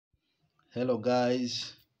Hello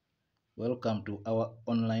guys, welcome to our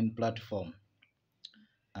online platform,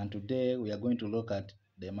 and today we are going to look at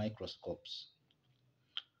the microscopes.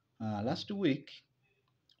 Last week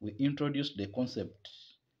we introduced the concept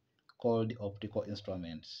called optical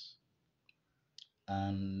instruments,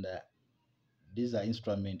 and these are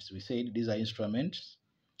instruments. We said these are instruments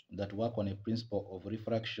that work on a principle of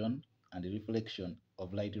refraction and reflection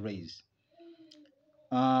of light rays.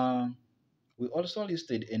 Uh, we also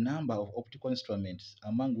listed a number of optical instruments,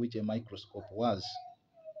 among which a microscope was.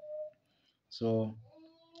 So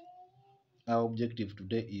our objective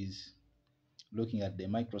today is looking at the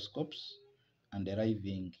microscopes and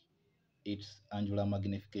deriving its angular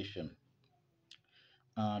magnification.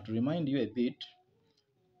 To remind you a bit,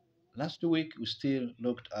 last week we still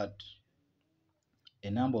looked at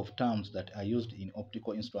a number of terms that are used in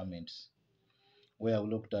optical instruments, where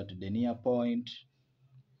we looked at the near point,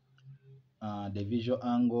 the visual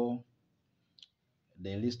angle,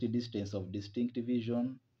 the least distance of distinct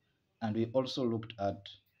vision, and we also looked at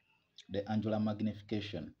the angular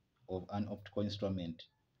magnification of an optical instrument,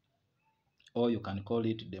 or you can call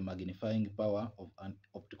it the magnifying power of an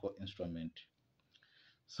optical instrument.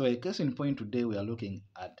 So a case in point today, we are looking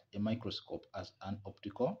at a microscope as an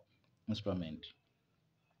optical instrument.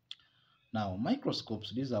 Now,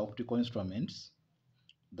 microscopes, these are optical instruments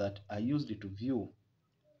that are used to view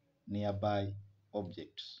nearby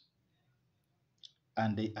objects.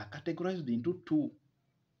 And they are categorized into two.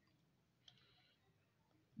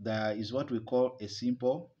 There is what we call a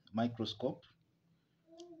simple microscope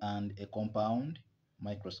and a compound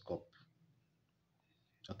microscope.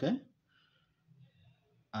 Okay?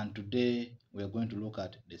 And today we are going to look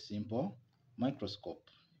at the simple microscope.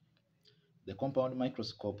 The compound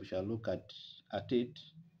microscope, we shall look at it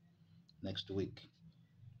next week.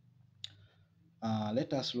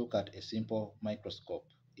 Let us look at a simple microscope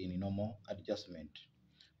in normal adjustment.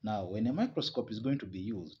 Now, when a microscope is going to be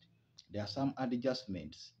used, there are some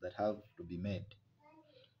adjustments that have to be made.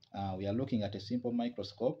 We are looking at a simple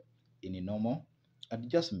microscope in a normal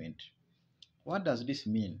adjustment. What does this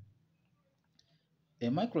mean? A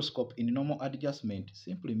microscope in normal adjustment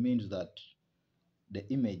simply means that the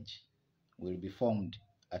image will be formed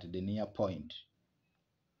at the near point.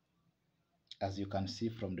 As you can see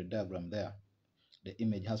from the diagram there, the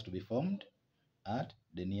image has to be formed at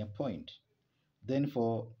the near point. Then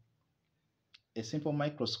for a simple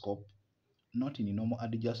microscope, not in normal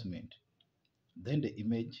adjustment, then the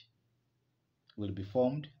image will be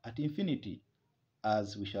formed at infinity,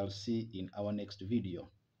 as we shall see in our next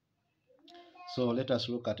video. So let us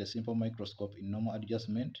look at a simple microscope in normal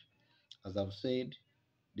adjustment. As I've said,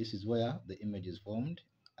 this is where the image is formed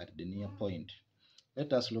at the near point.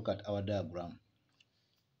 Let us look at our diagram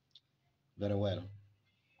very well.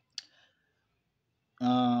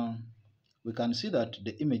 We can see that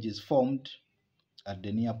the image is formed at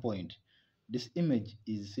the near point. This image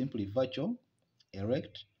is simply virtual,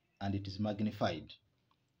 erect, and it is magnified.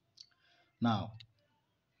 Now,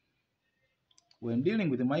 when dealing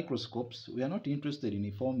with the microscopes, we are not interested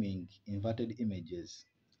in forming inverted images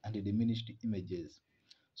and diminished images.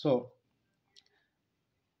 So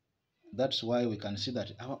that's why we can see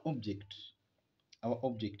that our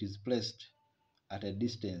object is placed at a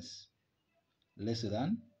distance less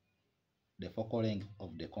than the focal length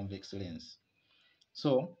of the convex lens.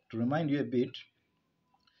 So to remind you a bit,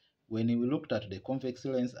 when we looked at the convex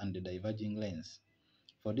lens and the diverging lens,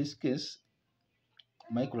 for this case,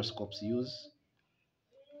 microscopes use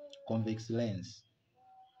convex lens.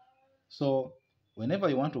 So whenever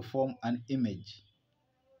you want to form an image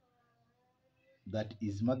that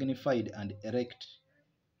is magnified and erect,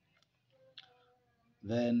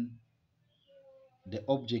 then the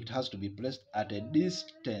object has to be placed at a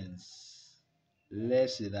distance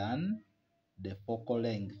less than the focal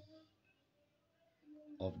length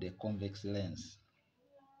of the convex lens.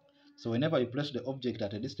 So whenever you place the object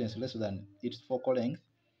at a distance less than its focal length,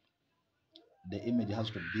 the image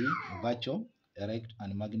has to be virtual, erect,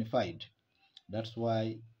 and magnified. That's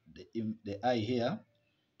why the eye here,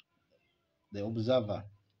 the observer,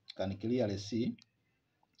 can clearly see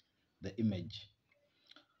the image.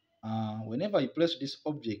 Whenever you place this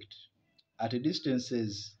object at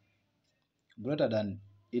distances greater than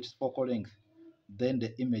its focal length, then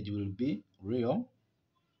the image will be real,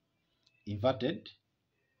 inverted,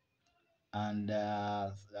 and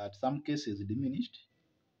at some cases diminished,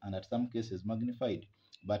 and at some cases magnified.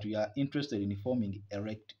 But we are interested in forming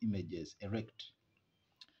erect images, erect.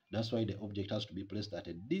 That's why the object has to be placed at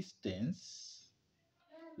a distance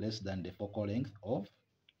less than the focal length of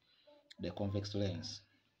the convex lens.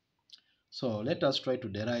 So let us try to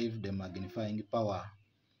derive the magnifying power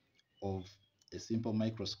of a simple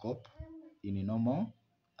microscope in normal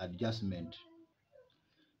adjustment.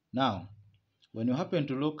 Now, when you happen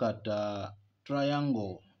to look at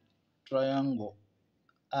triangle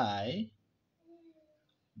I,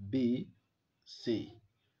 B, C.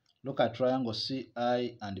 Look at triangle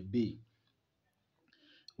CI and B.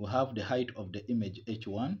 We have the height of the image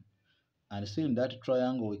H1, and see in that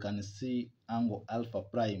triangle we can see angle alpha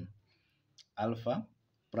prime. Alpha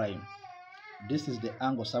prime. This is the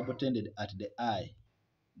angle subtended at the eye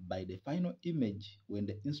by the final image when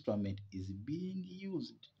the instrument is being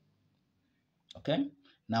used. Okay?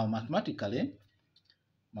 Now mathematically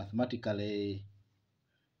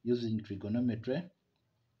using trigonometry,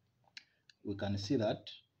 we can see that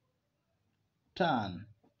tan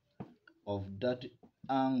of that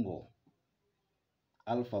angle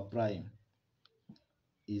alpha prime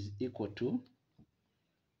is equal to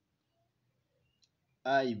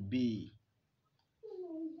IB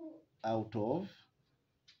out of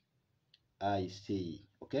IC,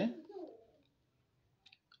 okay?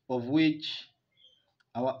 Of which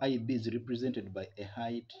our IB is represented by a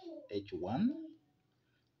height H1.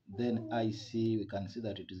 Then IC, we can see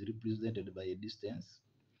that it is represented by a distance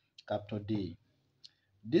capital D.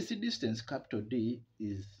 This distance capital D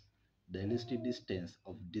is the least distance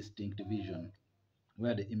of distinct vision,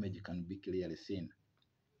 where the image can be clearly seen.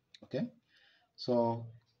 Okay, so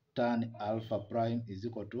tan alpha prime is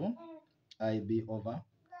equal to IB over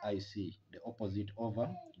IC, the opposite over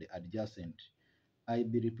the adjacent.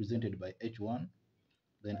 IB represented by H1,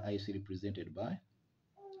 then IC represented by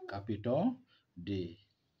capital D.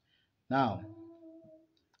 Now,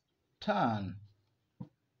 tan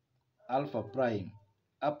alpha prime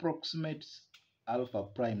approximates alpha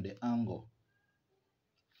prime, the angle,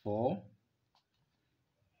 for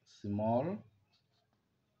small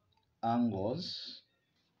angles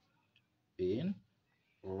in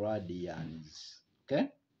radians. Okay,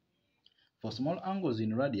 for small angles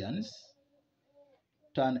in radians,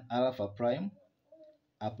 tan alpha prime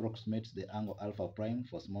approximates the angle alpha prime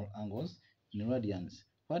for small angles in radians.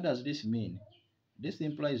 What does this mean? This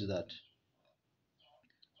implies that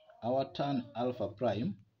our tan alpha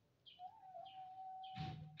prime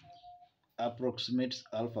approximates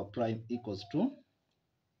alpha prime equals to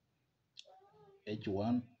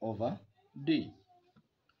H1 over D.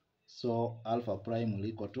 So alpha prime will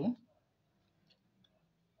equal to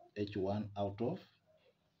H1 out of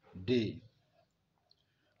D.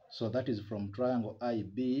 So that is from triangle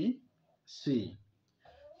IBC.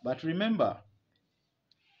 But remember,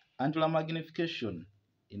 angular magnification,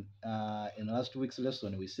 in last week's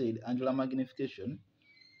lesson we said angular magnification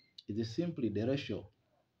is simply the ratio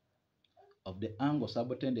of the angle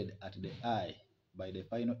subtended at the eye by the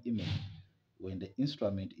final image when the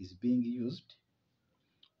instrument is being used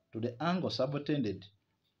to the angle subtended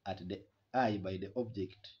at the eye by the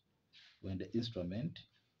object when the instrument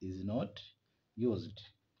is not used.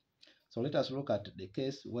 So let us look at the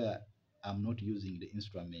case where I'm not using the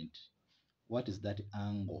instrument. What is that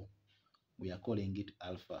angle? We are calling it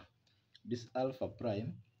alpha. This alpha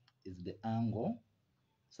prime is the angle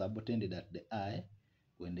subtended at the eye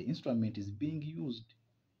when the instrument is being used.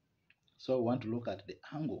 So we want to look at the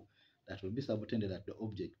angle that will be subtended at the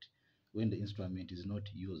object when the instrument is not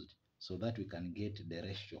used, so that we can get the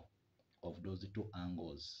ratio of those two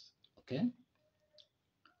angles. Okay?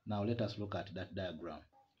 Now let us look at that diagram.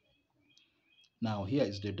 Now here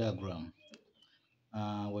is the diagram.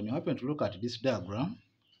 When you happen to look at this diagram,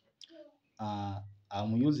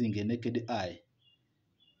 I'm using a naked eye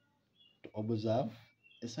to observe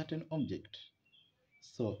a certain object.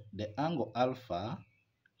 So the angle alpha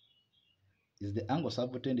is the angle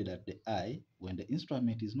subtended at the eye when the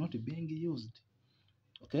instrument is not being used.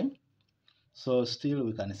 Okay? So still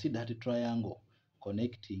we can see that triangle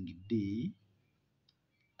connecting D,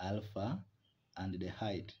 alpha, and the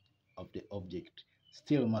height of the object.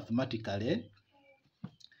 Still mathematically,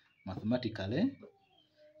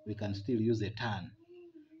 we can still use a tan.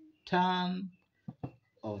 Tan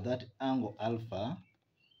of that angle alpha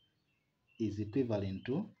is equivalent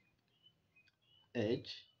to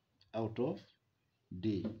H out of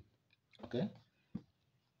D. Okay?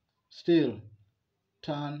 Still,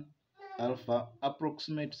 tan alpha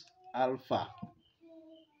approximates alpha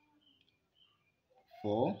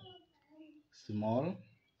for small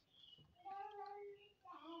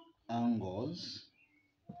angles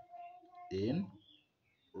in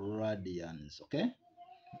radians. Okay?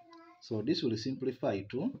 So this will simplify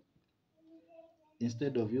to,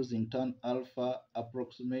 instead of using tan alpha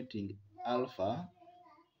approximating alpha,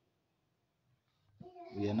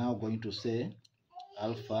 we are now going to say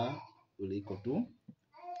alpha will equal to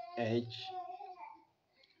H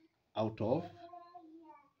out of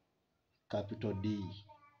capital D.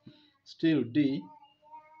 Still D,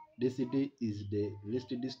 this D is the least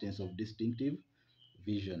distance of distinctive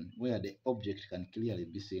vision, where the object can clearly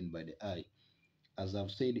be seen by the eye. As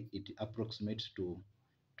I've said, it approximates to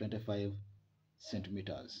 25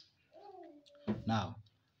 centimeters. Now,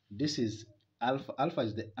 this is alpha. Alpha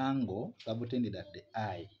is the angle subtended at the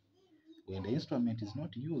eye when the instrument is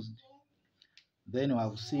not used. Then we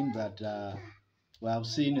have seen that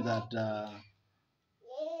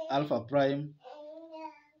alpha prime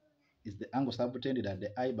is the angle subtended at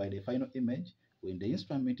the eye by the final image when the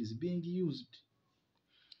instrument is being used.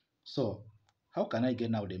 So, how can I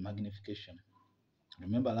get now the magnification?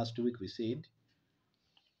 Remember last week we said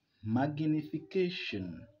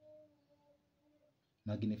magnification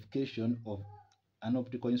of an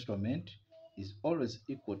optical instrument is always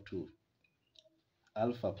equal to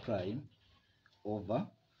alpha prime over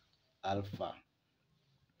alpha,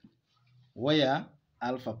 where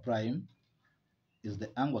alpha prime is the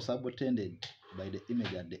angle subtended by the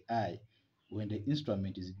image at the eye when the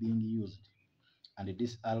instrument is being used, and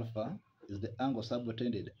this alpha is the angle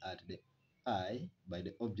subtended at the eye by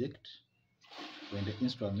the object when the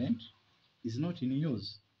instrument is not in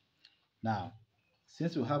use. Now,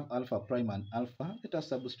 since we have alpha prime and alpha, let us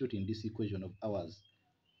substitute in this equation of ours.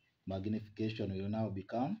 Magnification will now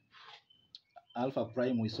become alpha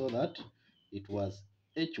prime. We saw that it was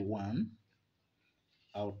h1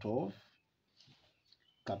 out of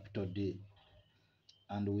capital D,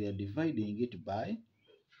 and we are dividing it by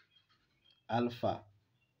alpha.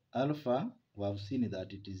 Alpha, we have seen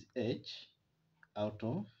that it is h out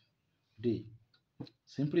of D.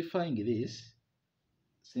 Simplifying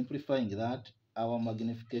that, our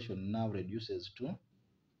magnification now reduces to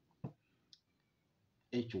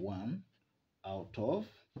h1 out of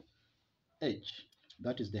h.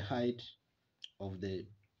 That is the height of the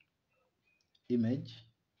image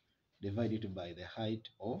divided by the height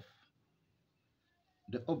of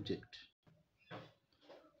the object.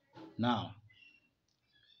 Now,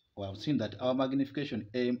 we have seen that our magnification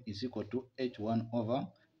M is equal to h1 over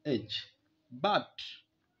h. But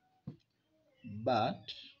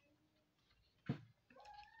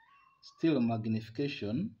still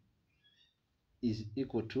magnification is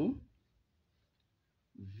equal to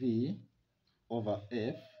V over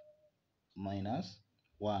F minus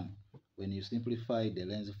 1. When you simplify the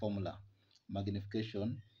lens formula,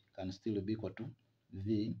 magnification can still be equal to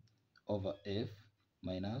V over F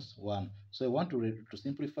minus 1. So I want to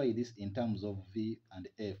simplify this in terms of V and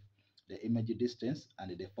F, the image distance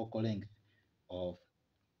and the focal length of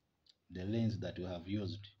the lens that you have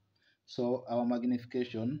used. So our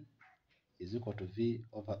magnification is equal to V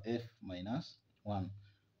over F minus 1.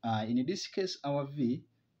 In this case, our V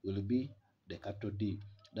will be the capital D,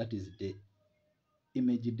 that is the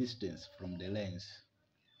image distance from the lens.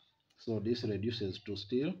 So this reduces to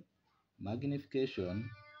still magnification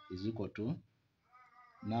is equal to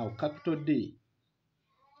now capital D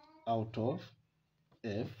out of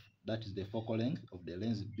F, that is the focal length of the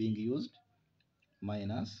lens being used,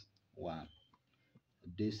 minus 1.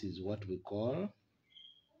 This is what we call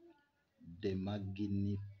the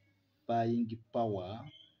magnifying power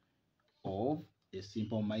of a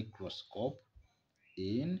simple microscope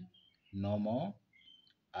in normal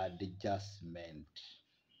adjustment.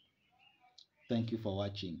 Thank you for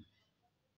watching.